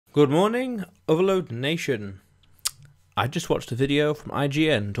Good morning, Overload Nation. I just watched a video from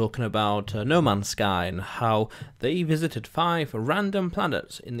IGN talking about No Man's Sky and how they visited 5 random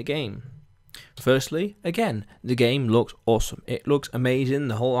planets in the game. Firstly, again, the game looks awesome. It looks amazing.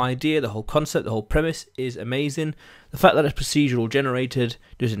 The whole idea, the whole concept, the whole premise is amazing. The fact that it's procedural generated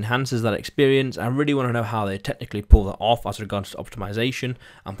just enhances that experience. I really want to know how they technically pull that off as regards to optimization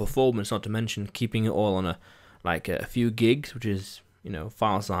and performance, not to mention keeping it all on a few gigs, which is,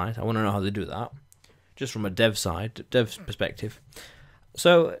 file size. I want to know how they do that, just from a dev's perspective.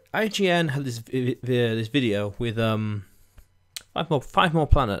 So IGN had this video with five more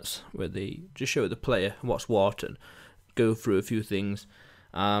planets where they just show the player what's what and go through a few things.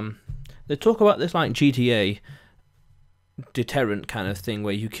 They talk about this like GTA deterrent kind of thing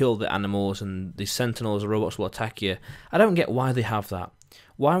where you kill the animals and the sentinels or robots will attack you. I don't get why they have that.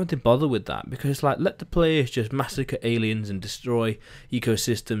 Why would they bother with that? Because it's like, let the players just massacre aliens and destroy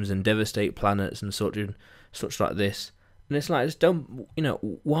ecosystems and devastate planets and such like this. And it's like, just don't,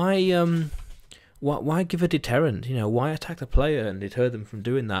 why give a deterrent? Why attack the player and deter them from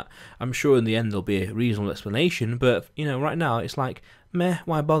doing that? I'm sure in the end there'll be a reasonable explanation, but right now it's like, meh,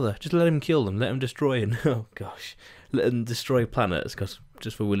 why bother? Just let them kill them, let them destroy, and oh gosh, let them destroy planets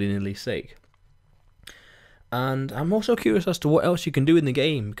just for willy-nilly's sake. And I'm also curious as to what else you can do in the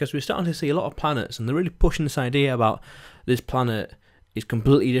game, because we're starting to see a lot of planets, and they're really pushing this idea about this planet is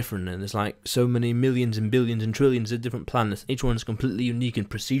completely different, and there's like so many millions and billions and trillions of different planets. Each one's completely unique and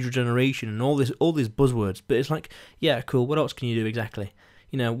procedural generation and all these buzzwords. But it's like, yeah, cool. What else can you do exactly?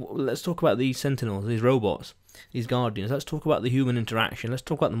 Let's talk about these sentinels, these robots, these guardians. Let's talk about the human interaction. Let's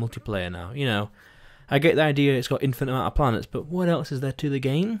talk about the multiplayer now. I get the idea it's got infinite amount of planets, but what else is there to the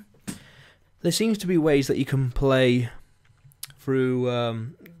game? There seems to be ways that you can play through.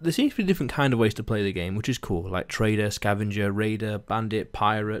 There seems to be different kind of ways to play the game, which is cool, like trader, scavenger, raider, bandit,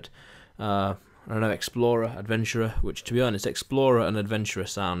 pirate. Explorer, adventurer. Which, to be honest, explorer and adventurer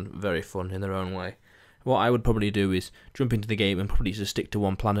sound very fun in their own way. What I would probably do is jump into the game and probably just stick to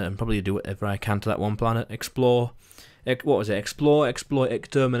one planet and probably do whatever I can to that one planet. Explore. Explore, exploit,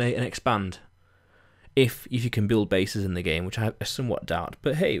 exterminate, and expand. If you can build bases in the game, which I somewhat doubt,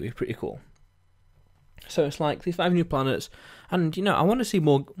 but hey, it'd be pretty cool. So it's like these 5 new planets, and I want to see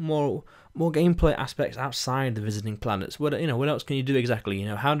more gameplay aspects outside the visiting planets. What else can you do exactly?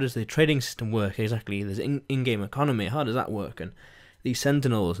 How does the trading system work exactly? There's in-game economy. How does that work? And these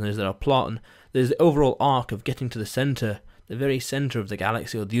sentinels, and is there a plot? And there's the overall arc of getting to the center, the very center of the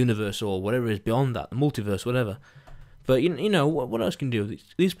galaxy or the universe or whatever is beyond that, the multiverse, whatever. But what else can you do?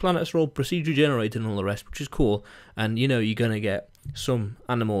 These planets are all procedurally generated and all the rest, which is cool. And you're gonna get some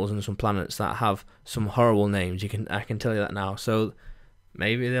animals and some planets that have some horrible names. I can tell you that now. So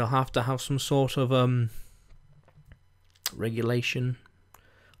maybe they'll have to have some sort of regulation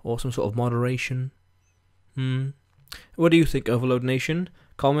or some sort of moderation. What do you think, Overload Nation?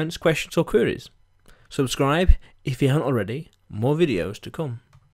 Comments, questions, or queries? Subscribe if you haven't already. More videos to come.